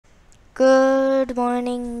Good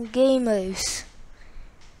morning, gamers.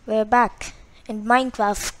 We're back in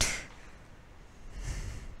Minecraft.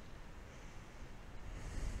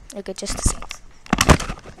 Okay, just a sec.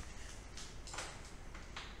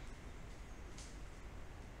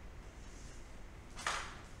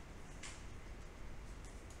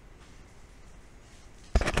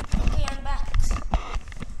 Okay, I'm back.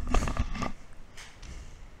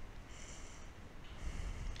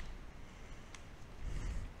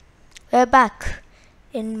 We're back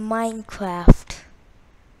in Minecraft.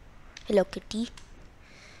 Hello, kitty.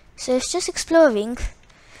 So it's just exploring,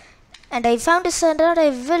 and I found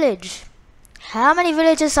another village. How many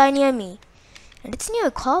villages are near me? And it's near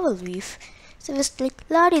a coral reef. So it's like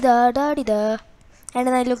la di da da di da. And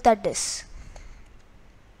then I looked at this.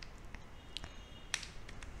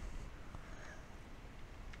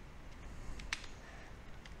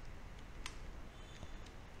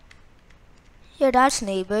 Yeah, that's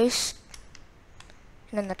neighbors.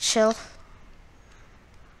 In a nutshell.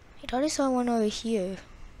 I thought I saw one over here.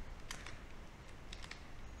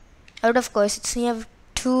 But of course, it's near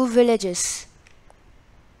 2 villages.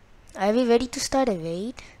 Are we ready to start a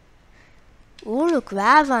raid? Oh, look,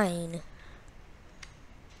 ravine.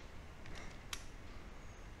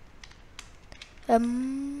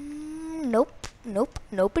 Nope,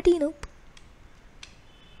 nobody, nope.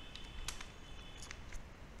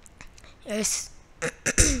 Yes.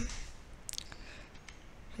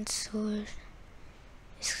 And sword.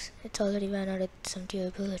 It's already ran out of some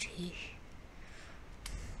durability.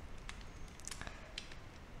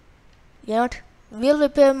 You know what? I'll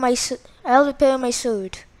repair my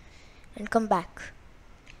sword and come back.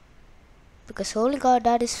 Because holy god,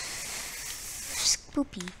 that is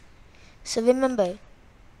spoopy. So remember,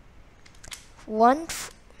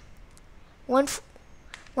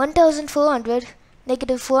 1400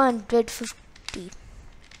 negative 450.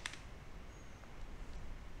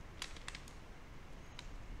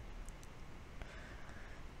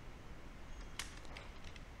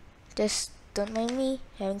 Just don't mind me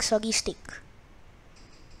having soggy steak.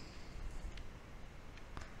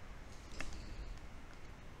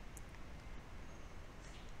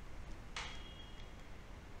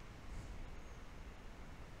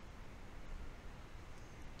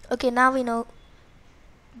 Okay, now we know,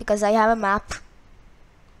 because I have a map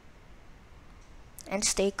and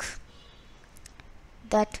steak,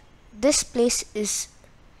 that this place is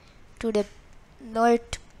to the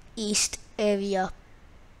northeast area.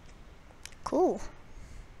 Cool.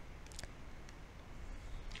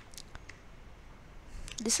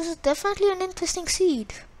 This is definitely an interesting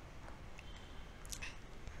seed.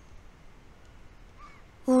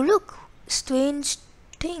 Oh look, strange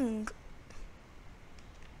thing.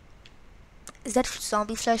 Is that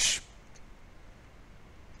zombie flesh?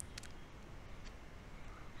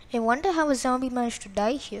 I wonder how a zombie managed to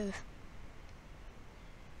die here.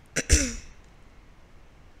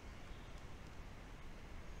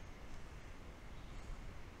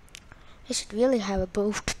 I should really have a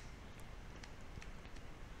boat.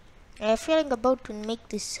 I feel like a boat would make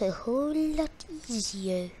this a whole lot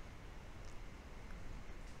easier.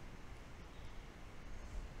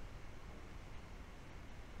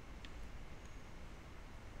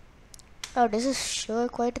 Oh, this is sure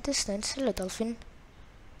quite a distance. Hello, dolphin.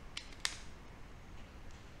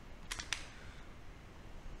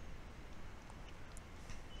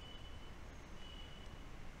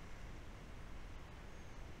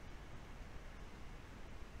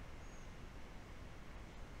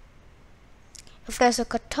 If there's a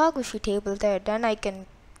cartography table there, then I can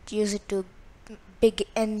use it to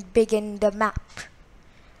begin the map.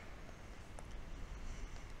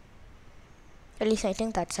 At least I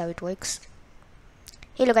think that's how it works.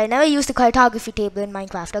 Hey look, I never used the cartography table in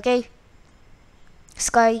Minecraft, okay?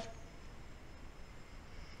 Sky.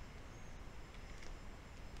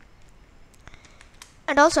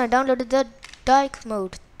 And also I downloaded the dark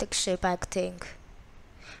mode texture pack thing.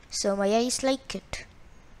 So my eyes like it,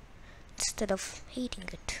 instead of hating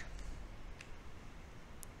it.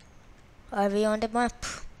 Are we on the map?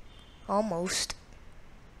 Almost.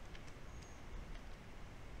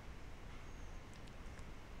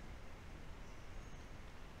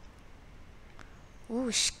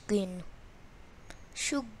 Ooh, skin.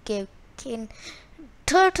 Sugarcane.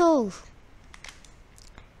 Turtle!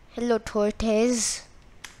 Hello, tortoise.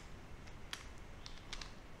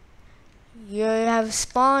 You have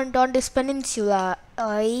spawned on this peninsula,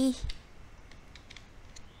 aye?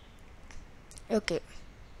 Okay.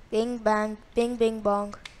 Bing bang, bing bing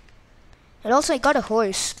bong. And also I got a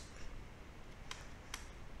horse.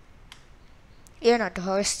 You're not the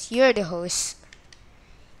horse, you're the horse.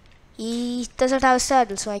 He doesn't have a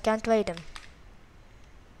saddle, so I can't ride him.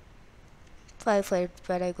 Firefight,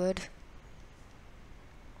 very good.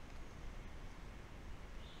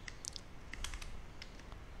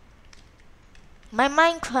 My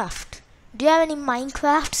Minecraft. Do you have any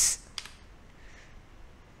Minecrafts?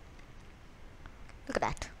 Look at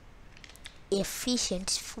that. Efficient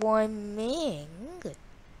farming.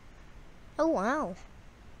 Oh wow.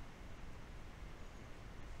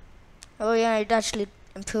 Oh yeah, it actually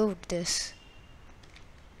improved this.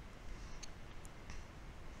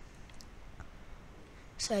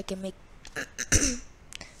 So I can make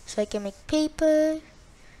so I can make paper.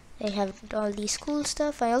 I have all these cool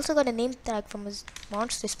stuff. I also got a name tag from a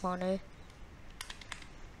monster spawner.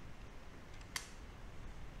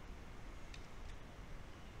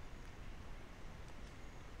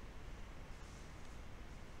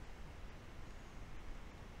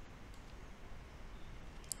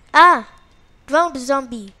 Ah! Drowned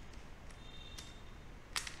zombie.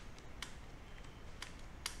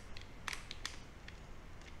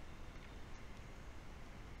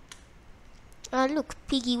 Ah, look,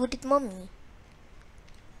 Piggy with its mommy.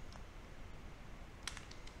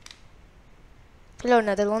 Hello,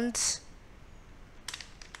 Netherlands.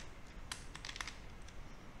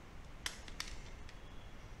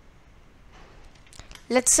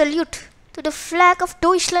 Let's salute to the flag of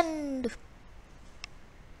Deutschland.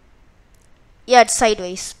 Yeah, it's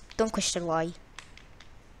sideways. Don't question why.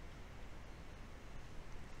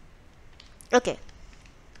 Okay.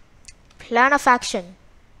 Plan of action.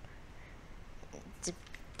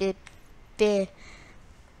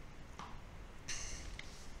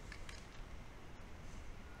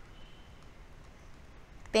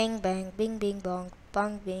 Bing bang, bing bing bong,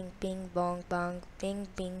 bong bing bing bong bong, bing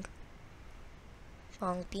bing.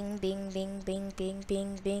 Bong bing bing bing bing bing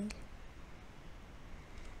bing bing.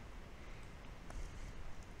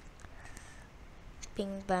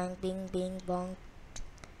 Bing bang bing bing bong.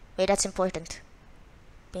 Wait, that's important.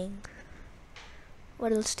 Bing.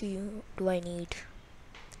 What else do I need?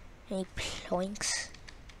 Any planks?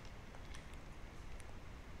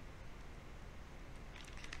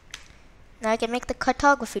 Now I can make the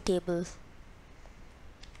cartography table.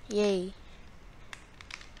 Yay.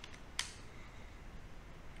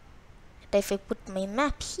 And if I put my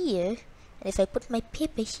map here, and if I put my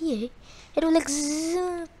paper here, it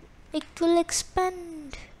will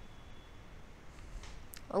expand.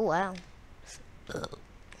 Oh wow.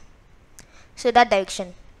 So that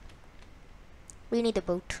direction. We need a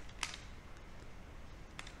boat.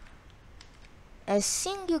 I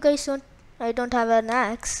think you guys I don't have an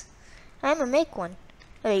axe. I'm gonna make one.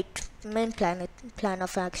 Wait, main plan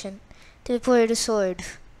of action. To deploy the sword.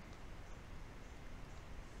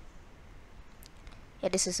 Yeah,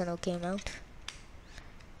 this is an okay amount.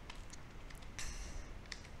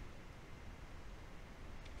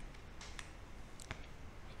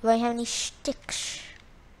 Do I have any sticks?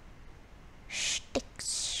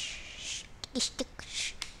 Sticks.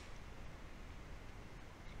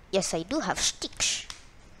 Yes, I do have sticks.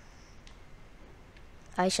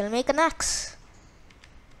 I shall make an axe.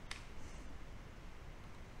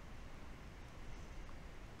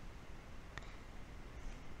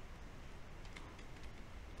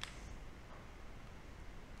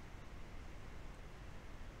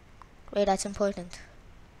 Wait, that's important.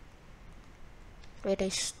 Wait,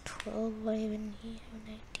 there's 12 in here,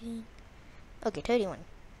 19. Okay, 31.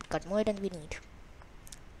 Got more than we need.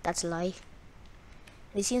 That's a lie.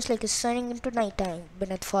 It seems like it's turning into nighttime.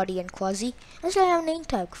 Bennett, 40 and Quasi. Actually, I have a name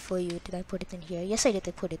tag for you. Did I put it in here? Yes, I did.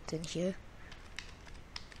 I put it in here.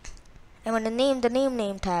 I want to name the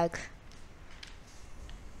name tag.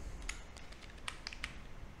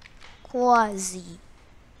 Quasi.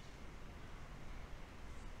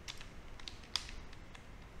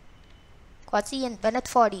 Quasi and Bennett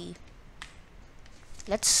 40.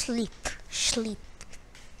 Let's sleep. Sleep.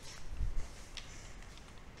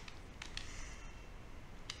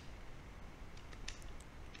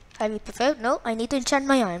 Are we prepared? No, I need to enchant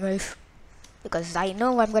my armor. Because I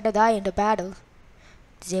know I'm gonna die in the battle.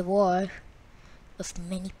 The war of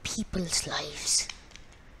many people's lives.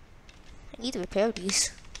 I need to repair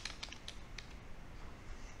these.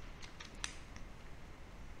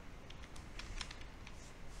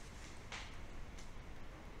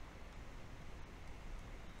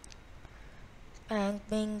 Bang,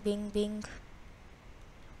 bing, bing, bing.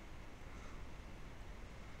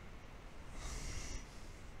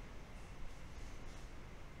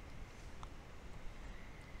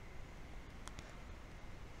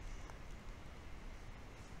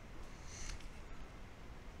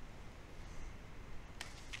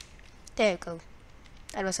 There you go.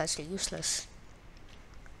 That was actually useless.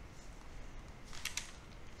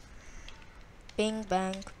 Bing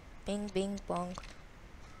bang, bing bing bong.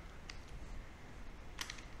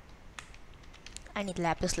 I need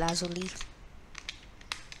lapis lazuli.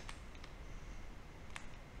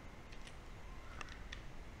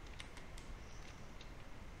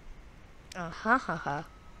 Ha.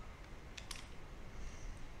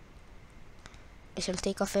 I shall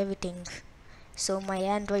take off everything. So my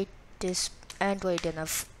Android is Android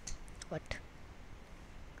enough. What?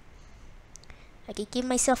 I can give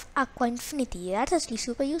myself Aqua Infinity. That's actually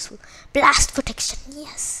super useful. Blast protection,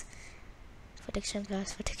 yes. Protection,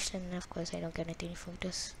 blast protection. Of course, I don't get anything for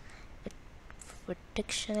this.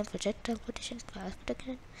 Protection, projectile protection, blast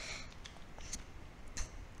protection.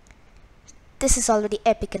 This is already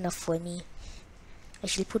epic enough for me. I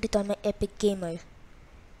shall put it on my epic gamer.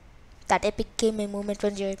 That epic gamer moment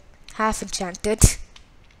when you're half enchanted.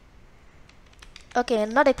 Okay,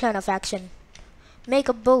 another plan of action. Make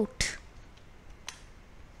a boat.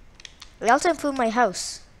 I also improve my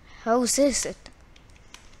house. House is it?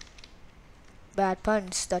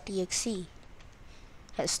 Badpuns.exe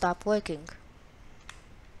has stopped working.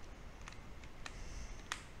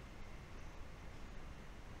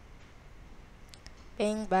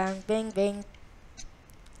 Bing bang bing bing.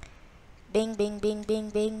 Bing bing bing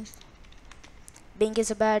bing bing. Bing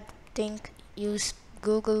is a bad thing. Use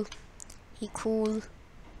Google. He cool.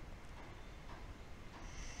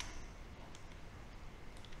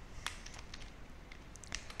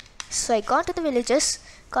 So I got to the villages,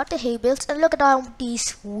 got the hay bales, and look at all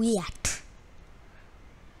these wheat.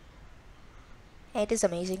 It is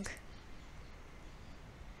amazing.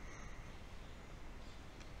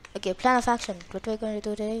 Okay, plan of action. What we're going to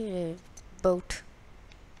do today? Boat.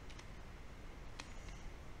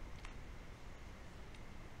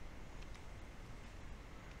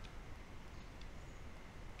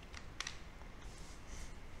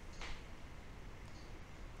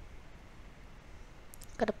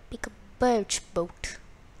 Gotta pick a birch boat.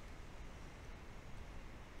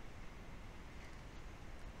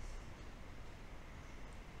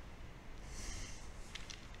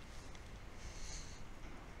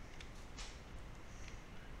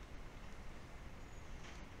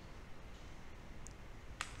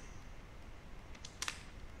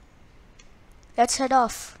 Let's head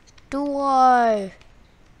off to war.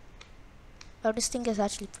 Oh, this thing is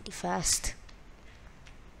actually pretty fast.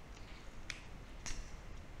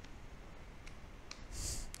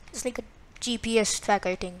 It's like a GPS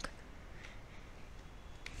tracker thing.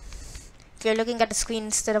 You're looking at the screen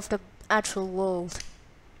instead of the actual world.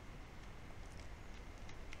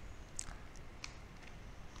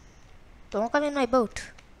 Don't come in my boat.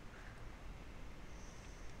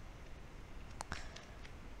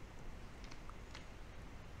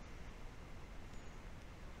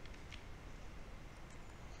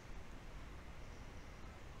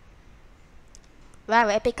 Wow,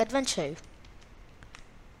 epic adventure.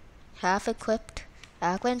 Half equipped,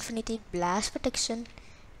 Aqua Infinity, blast protection,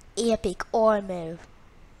 epic armor.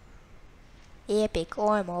 Epic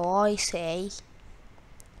armor, I say.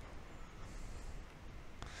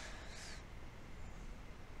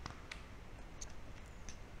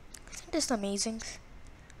 Isn't this amazing?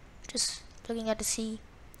 Just looking at the sea,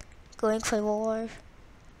 going for war.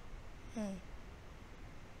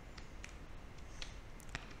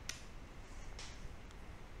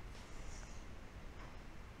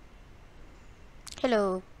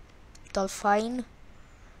 Hello, dolphin.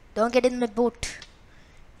 Don't get in my boat,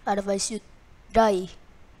 otherwise you die.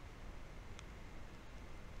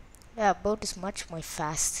 Yeah, boat is much more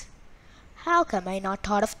fast. How come I not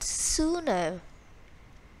thought of this sooner?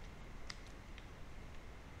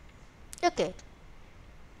 Okay.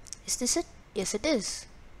 Is this it? Yes, it is.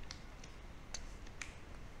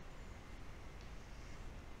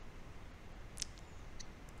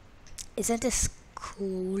 Isn't this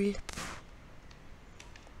cool?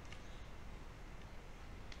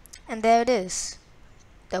 And there it is.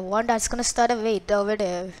 The one that's gonna start a raid over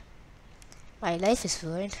there. My life is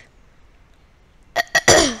ruined.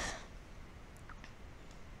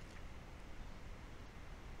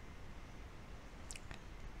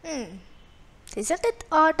 Isn't it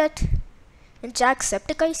odd that in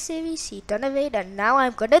Jacksepticeye series he done a raid and now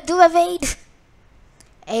I'm gonna do a raid?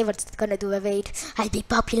 Everyone's gonna do a raid. I'll be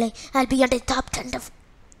popular. I'll be on the top 10 of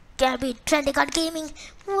I'll be trending on gaming.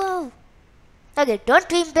 Whoa. Okay, don't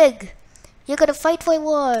dream big. You're gonna fight for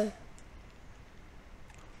war.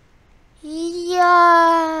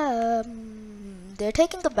 Yeah. They're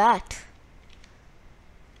taking a bat.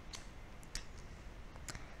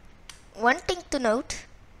 One thing to note.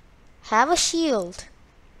 Have a shield.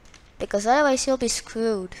 Because otherwise you'll be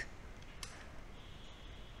screwed.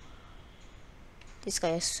 This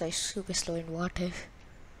guy is so super slow in water.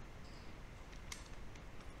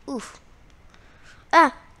 Oof.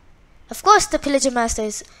 Ah! Of course the Pillager Master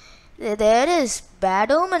is... There it is.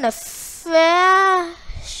 Bad omen, a flash.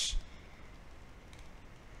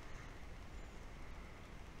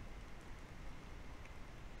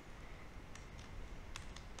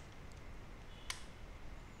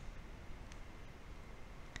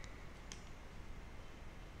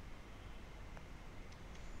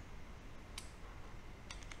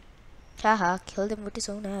 Haha, killed him with his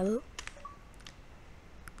own arrow.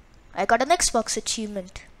 I got an Xbox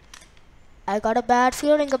achievement. I got a bad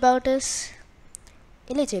feeling about this.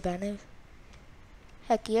 Illice banner.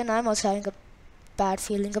 Heck, even I'm also having a bad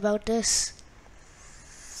feeling about this.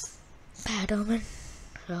 Bad omen.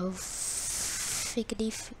 Oh,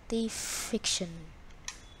 fickety fiction.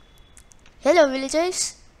 Hello,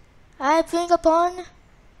 villagers. I bring upon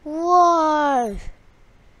war.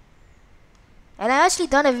 And I actually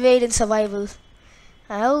done a raid in survival.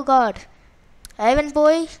 Oh god. Iron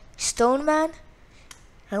boy, stone man,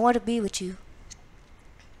 I want to be with you.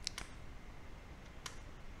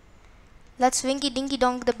 Let's winky dinky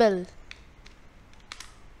donk the bell.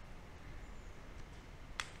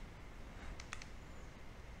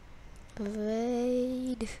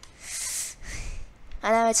 Raid.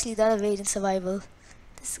 And I've actually done a raid in survival.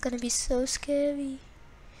 This is gonna be so scary.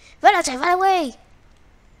 Run away!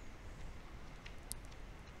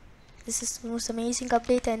 This is the most amazing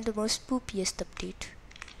update and the most poopiest update.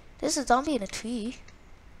 There's a zombie in a tree.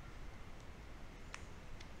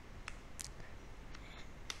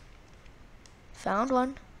 Found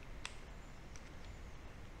one.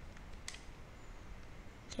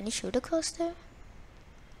 Can you shoot across there?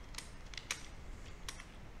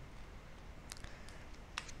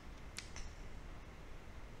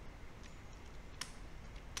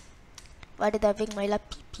 Why did I bring my la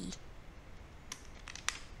pee-pee?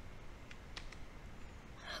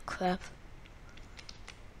 Oh, crap.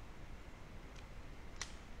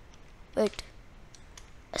 Wait.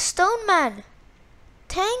 A stone man!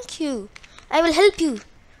 Thank you! I will help you!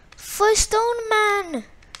 For stone man!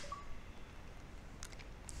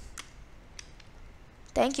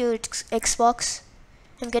 Thank you, Xbox.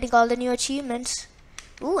 I'm getting all the new achievements.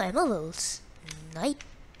 Ooh, emeralds.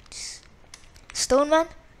 Nice. Stone man?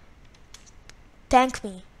 Thank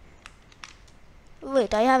me.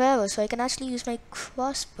 Wait, I have arrows, so I can actually use my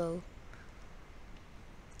crossbow.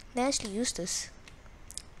 Can I actually use this?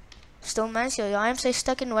 Stone man, your arms are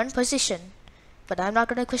stuck in one position, but I'm not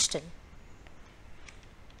gonna question.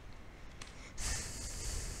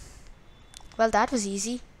 Well, that was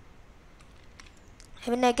easy. I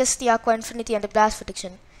mean, I guess the Aqua Infinity and the Blast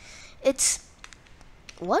Protection. It's...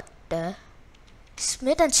 What the?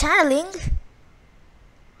 Smith and channeling?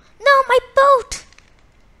 No, my boat!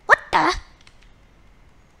 What the?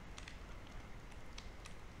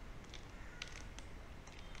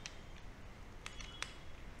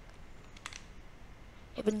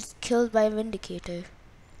 I've been killed by a Vindicator.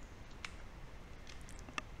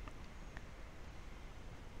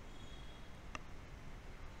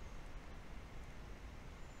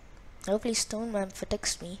 Hopefully Stone Man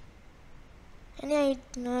protects me. And yeah, I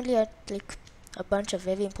only had like a bunch of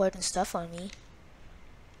very important stuff on me.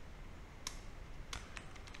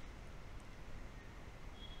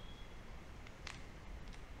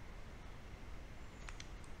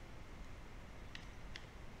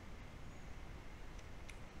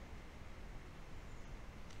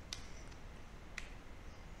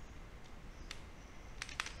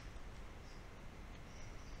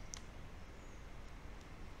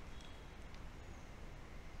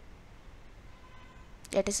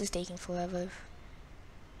 Yeah, this is taking forever.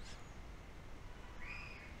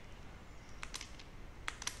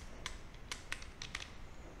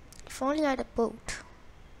 If only I had a boat.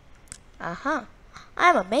 Aha!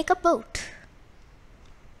 I'ma make a boat.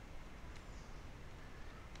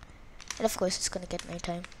 And of course it's gonna get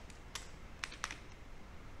nighttime.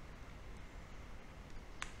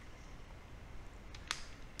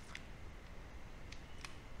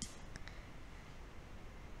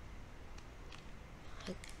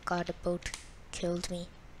 God, a boat killed me.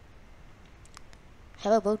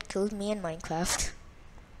 Have a boat killed me in Minecraft?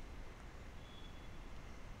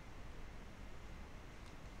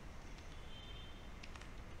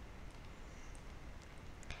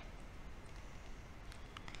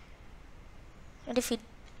 And if we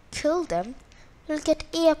kill them, we'll get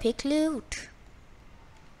epic loot.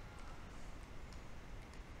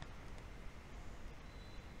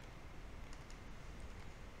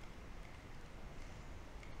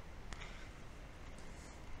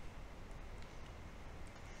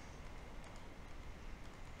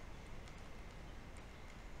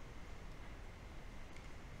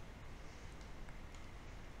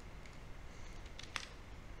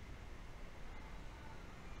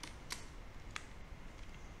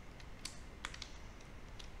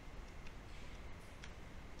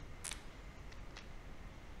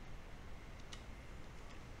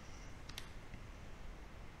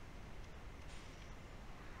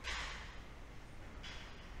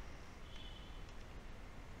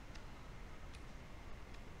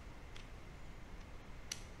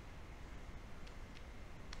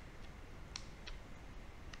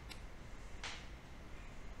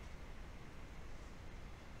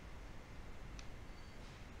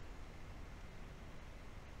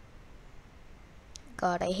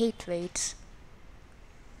 God, I hate raids.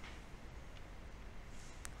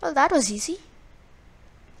 Well, that was easy.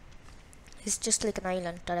 It's just like an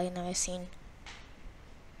island that I never seen.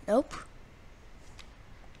 Nope.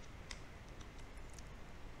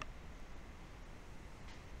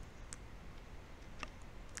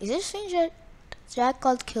 Is it strange that Jack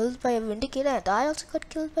got killed by a Vindicator and I also got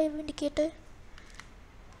killed by a Vindicator?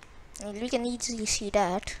 I mean, we can easily see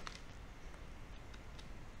that.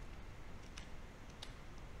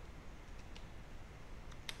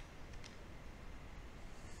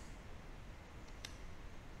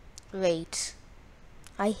 Raids.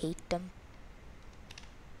 I hate them.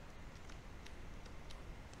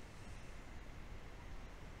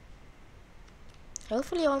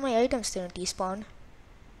 Hopefully all my items don't despawn.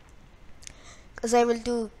 Because I will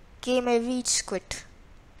do game I reach quit.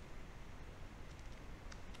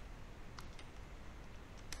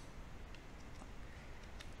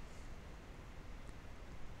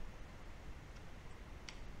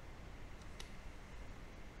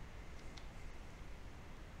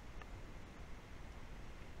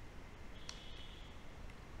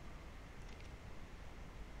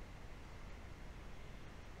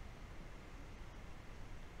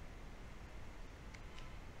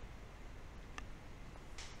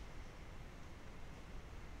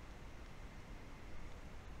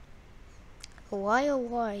 Why oh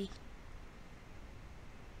why?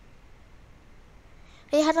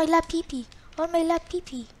 I had my lap pee-pee. On my lap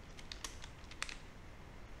pee-pee.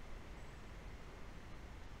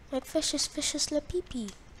 My precious lap pee-pee.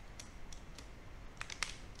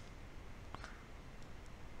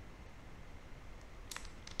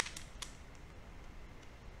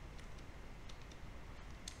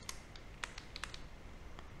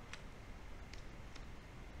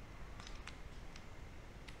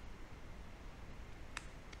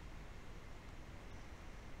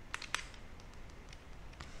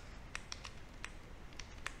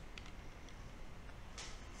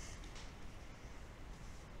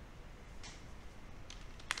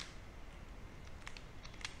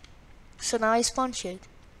 So now I spawn shield.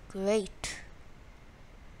 Great.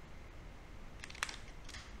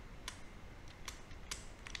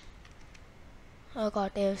 Oh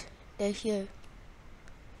god, they're here.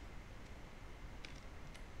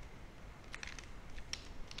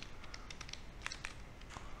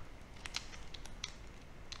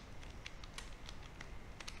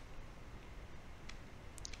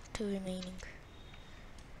 Two remaining.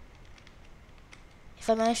 If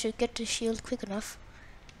I manage to get the shield quick enough,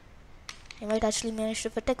 I might actually manage to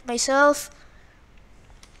protect myself.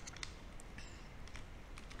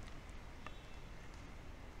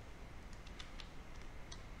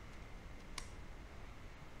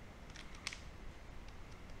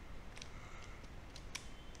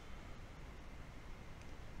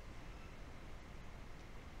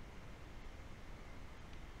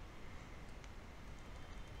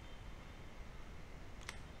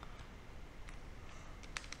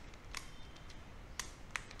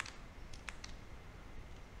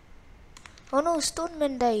 Oh no,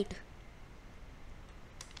 Stoneman died.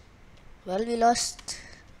 Well, we lost.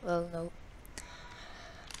 Well, no.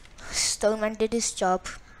 Stoneman did his job,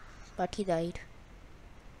 but he died.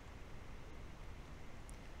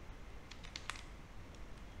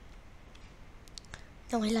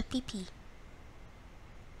 No, I love pee-pee.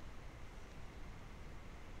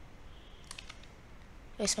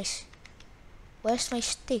 Where's my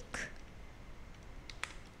stick?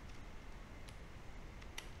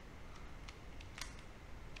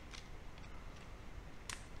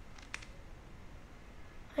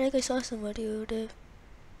 I think I saw somebody over there.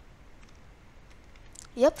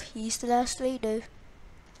 Yep, he's the last raider.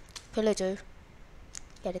 Pillager.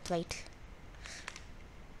 Get it right.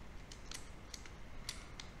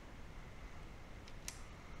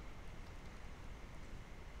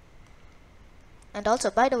 And also,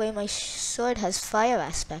 by the way, my sword has fire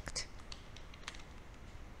aspect.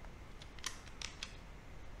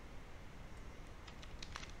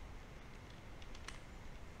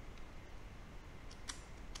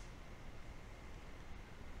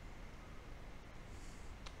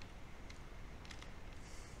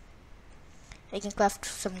 I can craft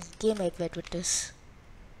some game I played with this.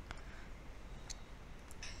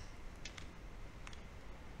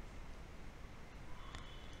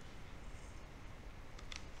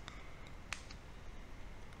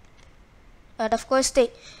 And of course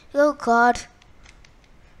oh god.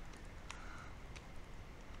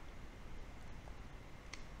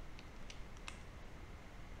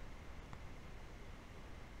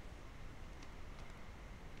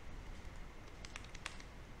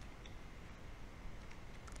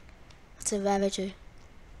 It's a Ravager.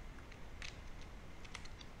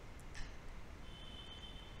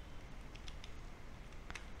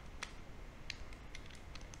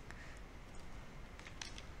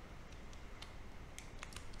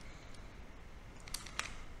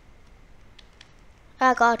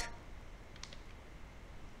 Ah, God.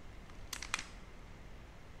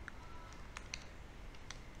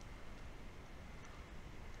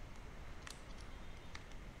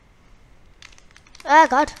 Ah,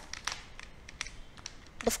 God.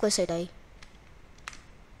 And of course I die.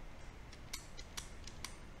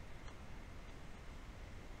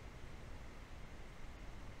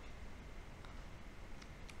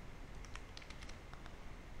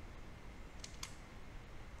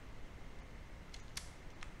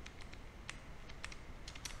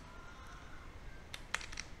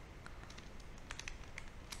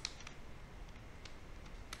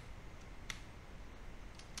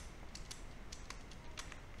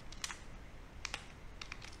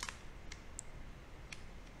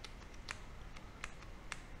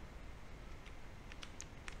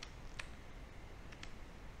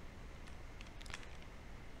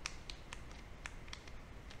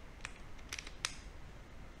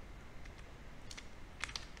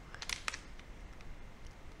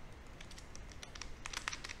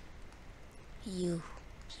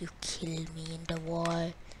 You kill me in the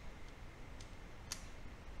war.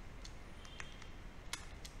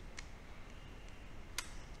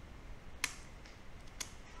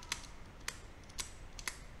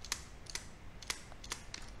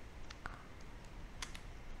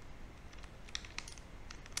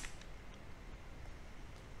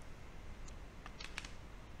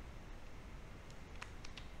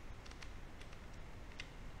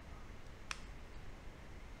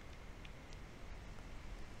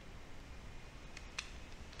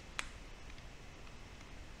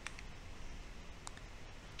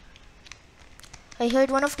 I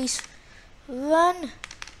heard one of these. Run!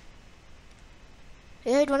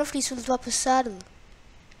 I heard one of these will drop a saddle.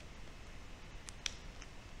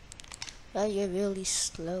 Oh, you're really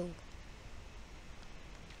slow.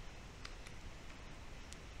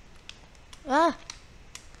 Ah!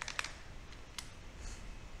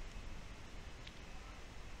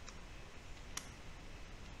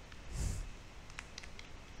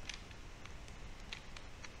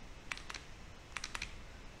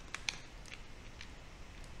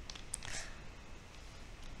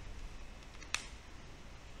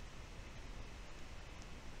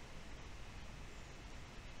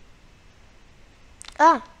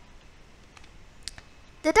 Ah!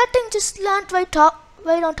 Did that thing just land right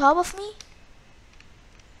on top of me?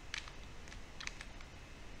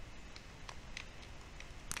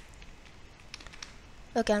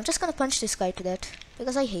 Okay, I'm just gonna punch this guy to death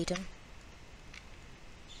because I hate him.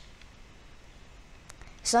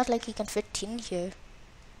 It's not like he can fit in here.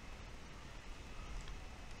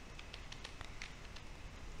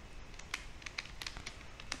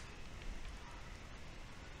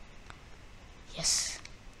 Yes.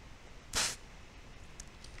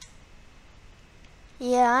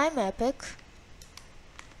 Yeah, I'm epic.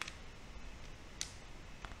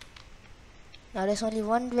 Now there's only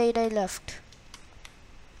one raider left.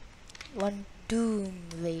 One Doom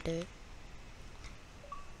Raider.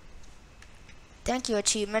 Thank you,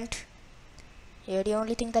 achievement. You're the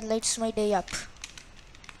only thing that lights my day up.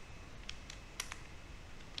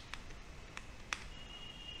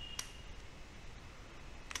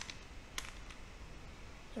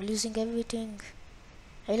 I'm losing everything.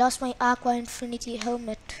 I lost my Aqua Infinity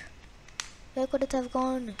helmet. Where could it have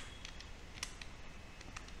gone?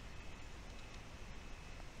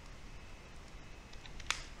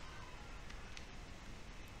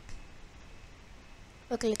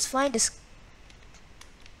 Okay, let's find this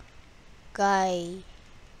guy.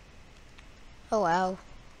 Oh wow.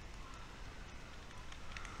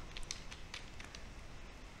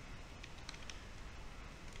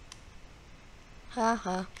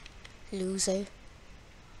 Haha, loser.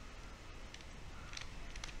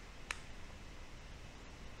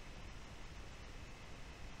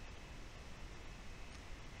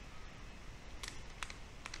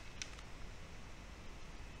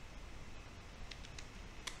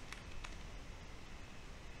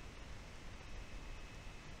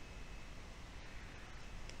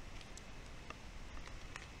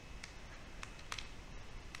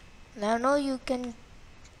 Now I know you can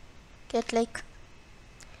get like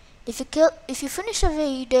if you finish a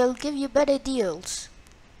raid, they'll give you better deals.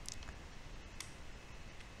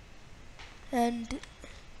 And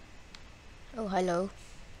oh hello.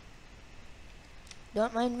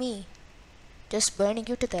 Don't mind me. Just burning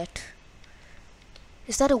you to death.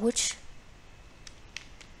 Is that a witch?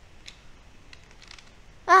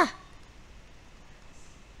 Ah!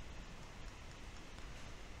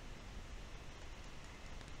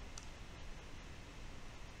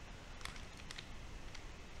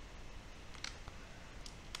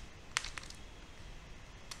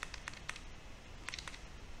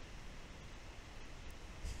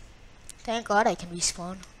 Thank God I can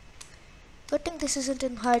respawn. Good thing this isn't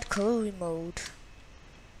in hardcore mode.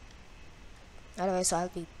 Otherwise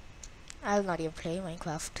I'll not even play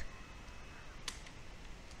Minecraft.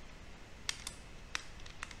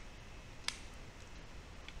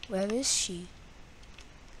 Where is she?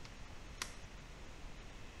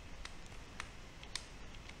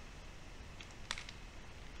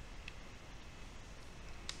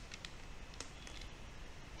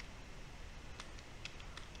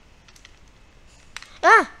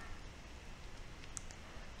 Ah!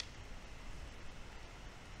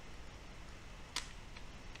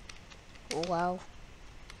 Oh, wow.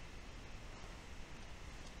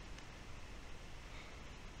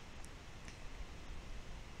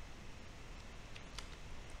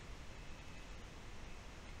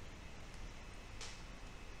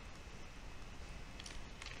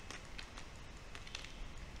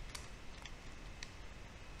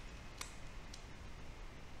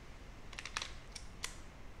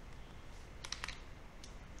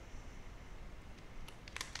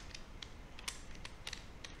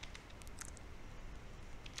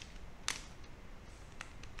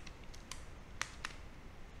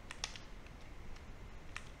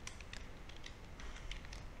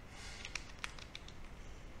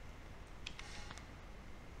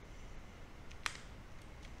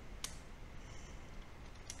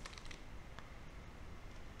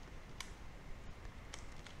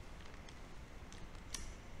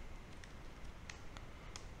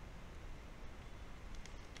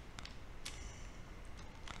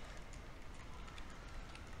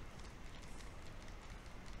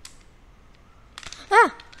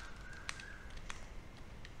 Ah!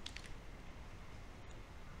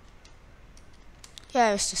 Yeah,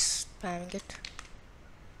 I was just spamming it.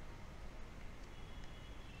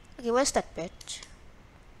 Okay, where's that bitch?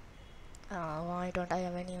 Why don't I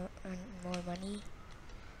have any more money?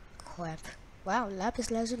 Crap. Wow, lapis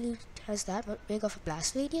lazuli has that big of a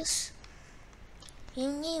blast radius? Who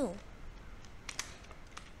knew?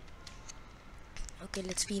 Okay,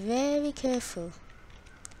 let's be very careful.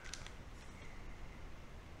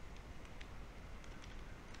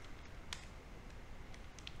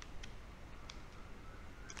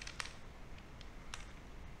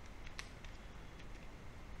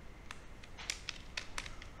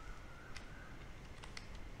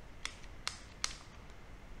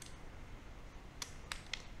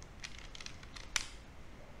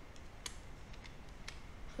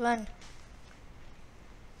 Run.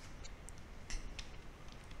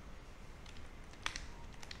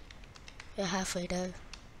 You're halfway there.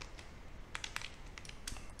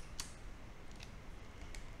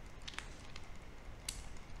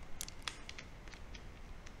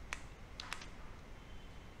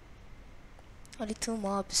 Only 2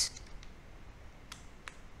 mobs.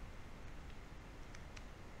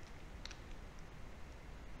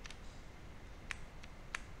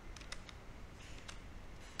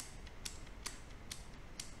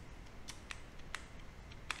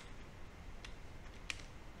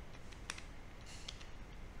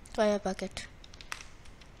 Fire bucket.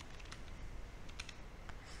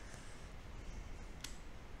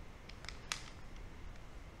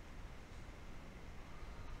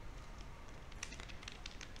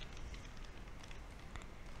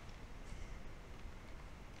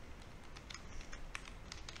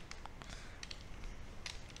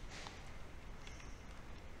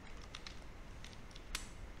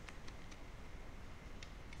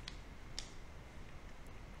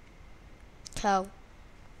 Cow.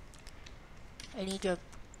 I need your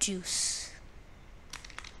juice.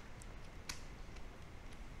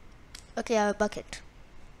 Okay, I have a bucket.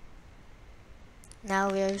 Now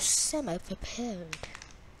we're semi-prepared.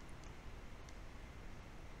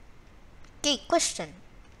 Okay, question.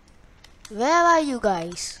 Where are you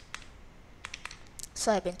guys?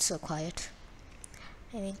 So I've been so quiet.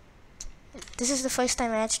 I mean, this is the first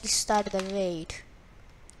time I actually started a raid.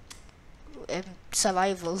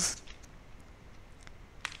 Survival.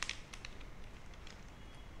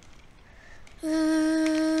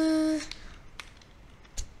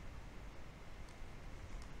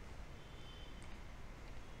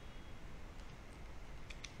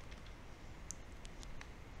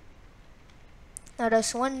 Now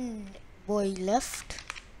there's one boy left.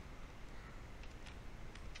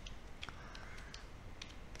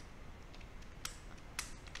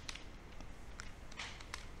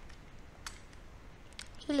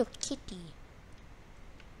 Hello, kitty.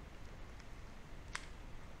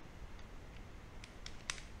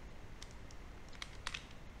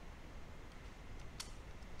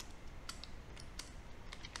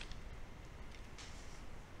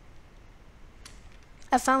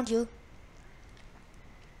 I found you.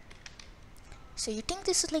 So you think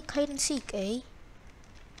this is like hide and seek, eh?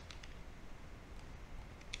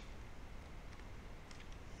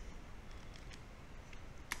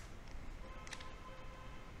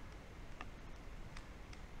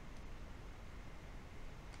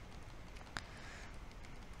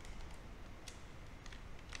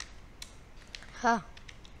 Ha!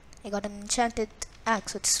 I got an enchanted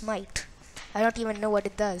axe with smite. I don't even know what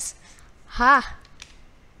it does. Ha!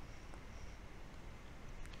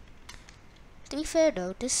 To be fair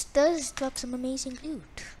though, this does drop some amazing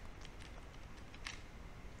loot.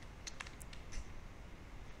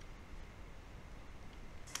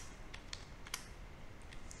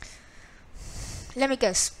 Let me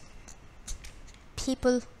guess.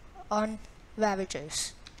 People on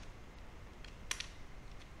Ravagers.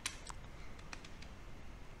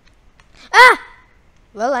 Ah!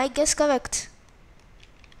 Well, I guess correct.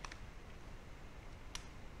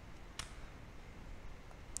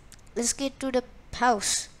 Let's get to the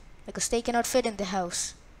house, because they cannot fit in the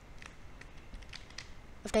house.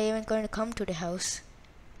 If they're even going to come to the house.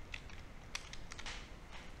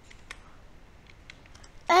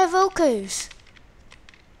 Evokers!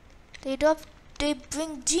 They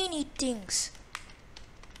bring genie things.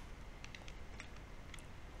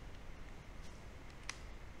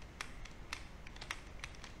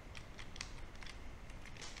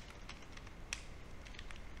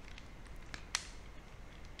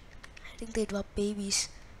 I think they drop babies.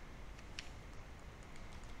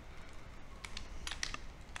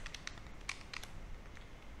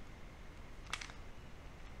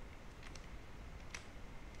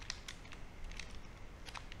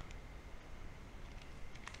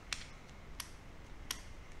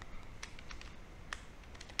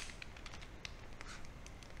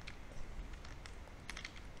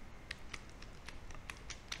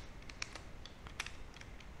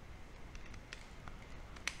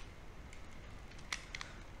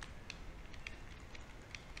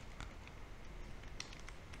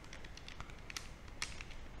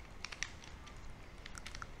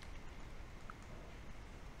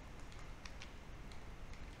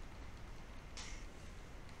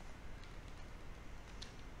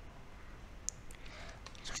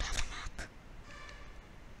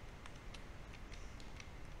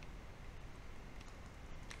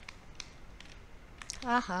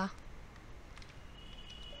 Aha.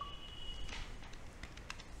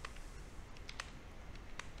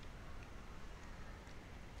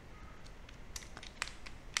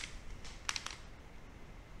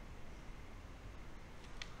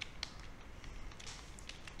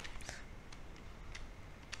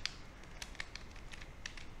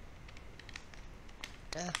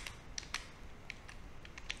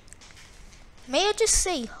 May I just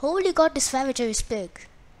say, holy god, this Ravager is big.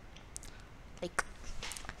 Like,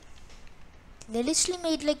 they literally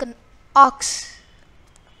made like an ox.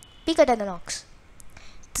 Bigger than an ox.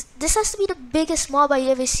 This has to be the biggest mob I've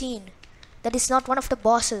ever seen. That is not one of the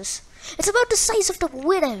bosses. It's about the size of the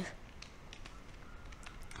Widow.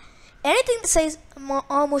 Anything the size,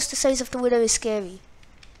 almost the size of the Widow is scary.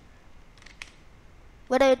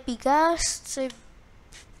 Whether it be ghasts, I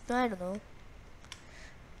don't know.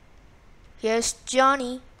 Here's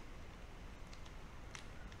Johnny.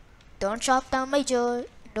 Don't chop down my door.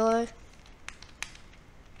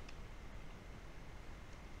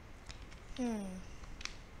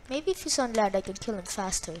 Maybe if he's on land I can kill him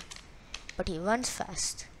faster. But he runs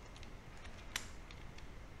fast.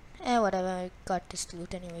 Whatever, I got this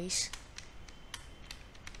loot anyways.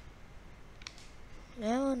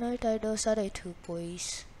 Now night are those other two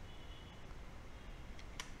boys.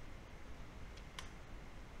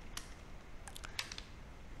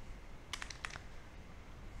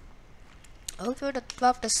 Over the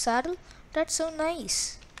top of the saddle? That's so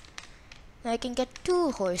nice. Now I can get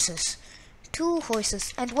 2 horses. 2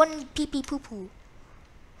 horses and 1 pee-pee poo-poo.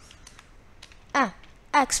 Ah,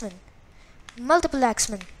 axemen. Multiple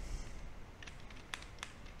axemen.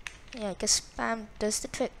 Yeah, I guess spam does the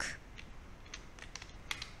trick.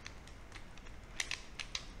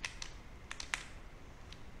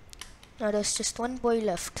 Now there's just 1 boy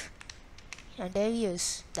left. And there he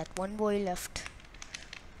is, that 1 boy left.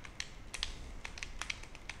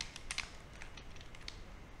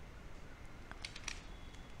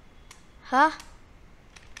 Huh?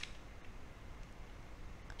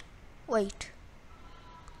 Wait.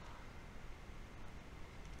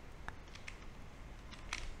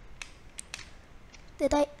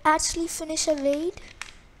 Did I actually finish a raid?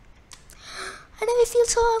 I never feel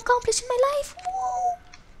so accomplished in my life. Whoa.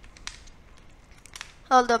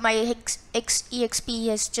 Although my EXP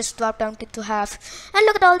has just dropped down to half. And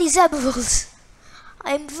look at all these emeralds.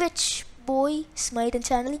 I'm rich, boy. Smite and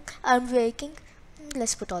channeling. I'm working.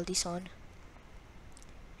 Let's put all these on.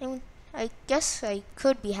 I mean, I guess I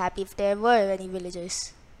could be happy if there were any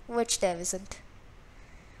villagers, which there isn't.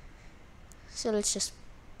 So let's just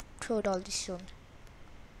throw all this on.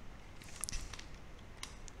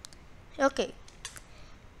 Okay.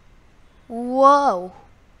 Whoa.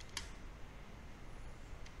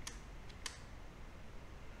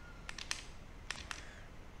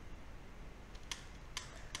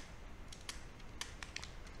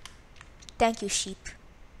 Thank you, sheep.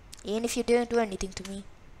 Even if you didn't do anything to me.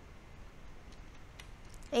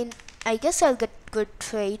 And I guess I'll get good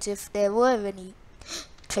trades if there were any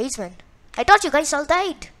tradesmen. I thought you guys all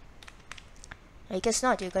died. I guess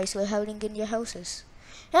not. You guys were howling in your houses.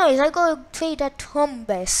 Anyways, I'll go trade at home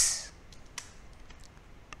base.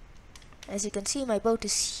 As you can see, my boat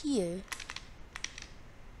is here.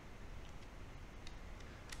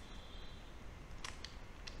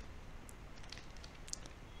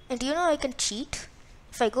 And do you know I can cheat?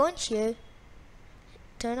 If I go in here,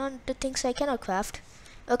 turn on the things I cannot craft.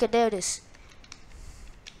 Okay, there it is.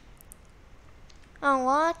 Oh,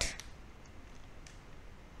 what?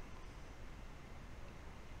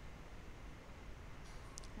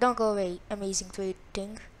 Don't go away, amazing trade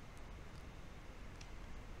thing.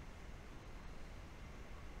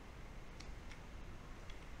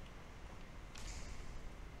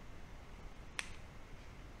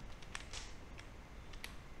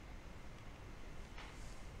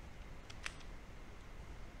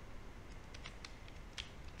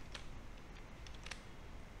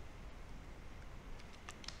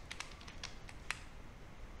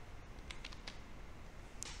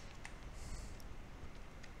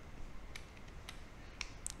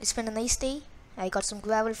 It's been a nice day. I got some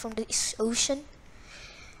gravel from the ocean.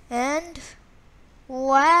 And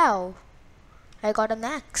wow, I got an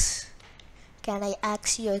axe. Can I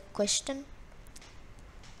ask you a question?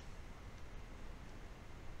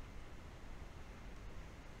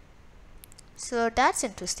 So that's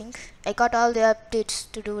interesting. I got all the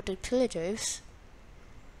updates to do with the pillagers.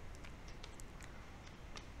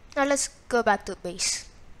 Now let's go back to base.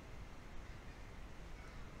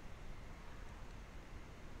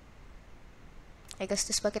 I guess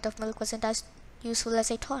this bucket of milk wasn't as useful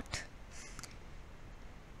as I thought.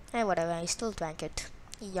 Whatever, I still drank it.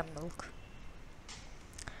 Yum milk.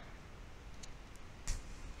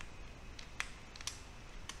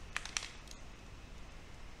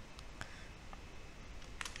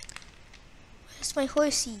 Where's my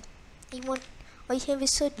horsey? I have a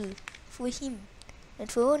saddle for him,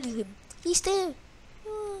 and for only him. He's there!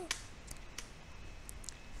 Oh.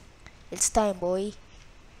 It's time, boy.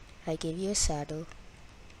 I give you a saddle.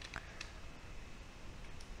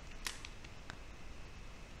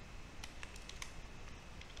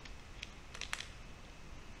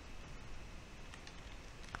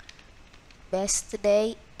 Best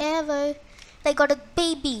day ever. I got a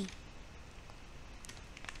baby.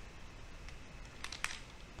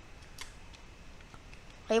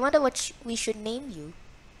 I wonder what we should name you.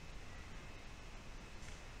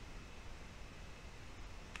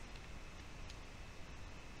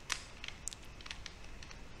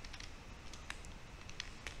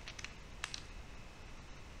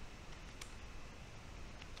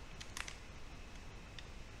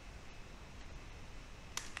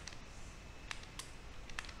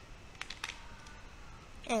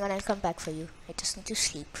 Hang on, I'll come back for you. I just need to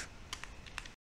sleep.